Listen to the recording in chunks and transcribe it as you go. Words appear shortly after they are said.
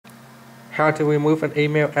How to remove an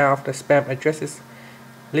email out of the spam addresses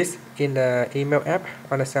list in the email app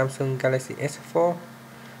on the Samsung Galaxy S4.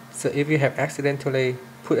 So if you have accidentally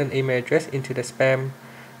put an email address into the spam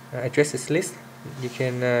addresses list, you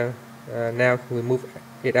can now remove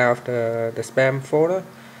it out of the spam folder.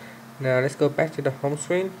 Now let's go back to the home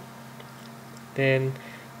screen. Then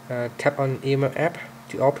tap on email app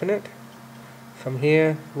to open it. From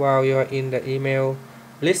here, while you are in the email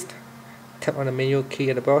list, tap on the menu key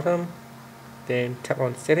at the bottom. Then tap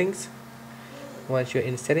on settings. Once you're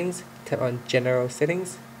in settings, tap on general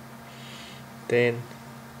settings. Then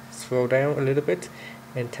scroll down a little bit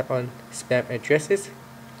and tap on spam addresses.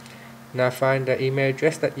 Now find the email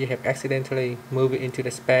address that you have accidentally moved into the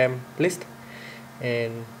spam list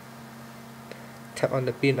and tap on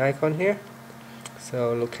the bin icon here.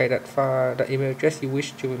 So locate the email address you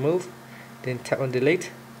wish to remove, then tap on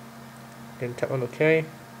delete, then tap on OK.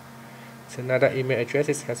 So now that email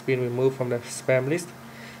address has been removed from the spam list,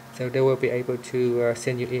 so they will be able to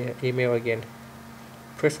send you email again.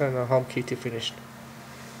 Press on the home key to finish.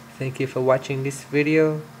 Thank you for watching this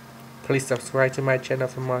video. Please subscribe to my channel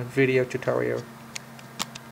for more video tutorial.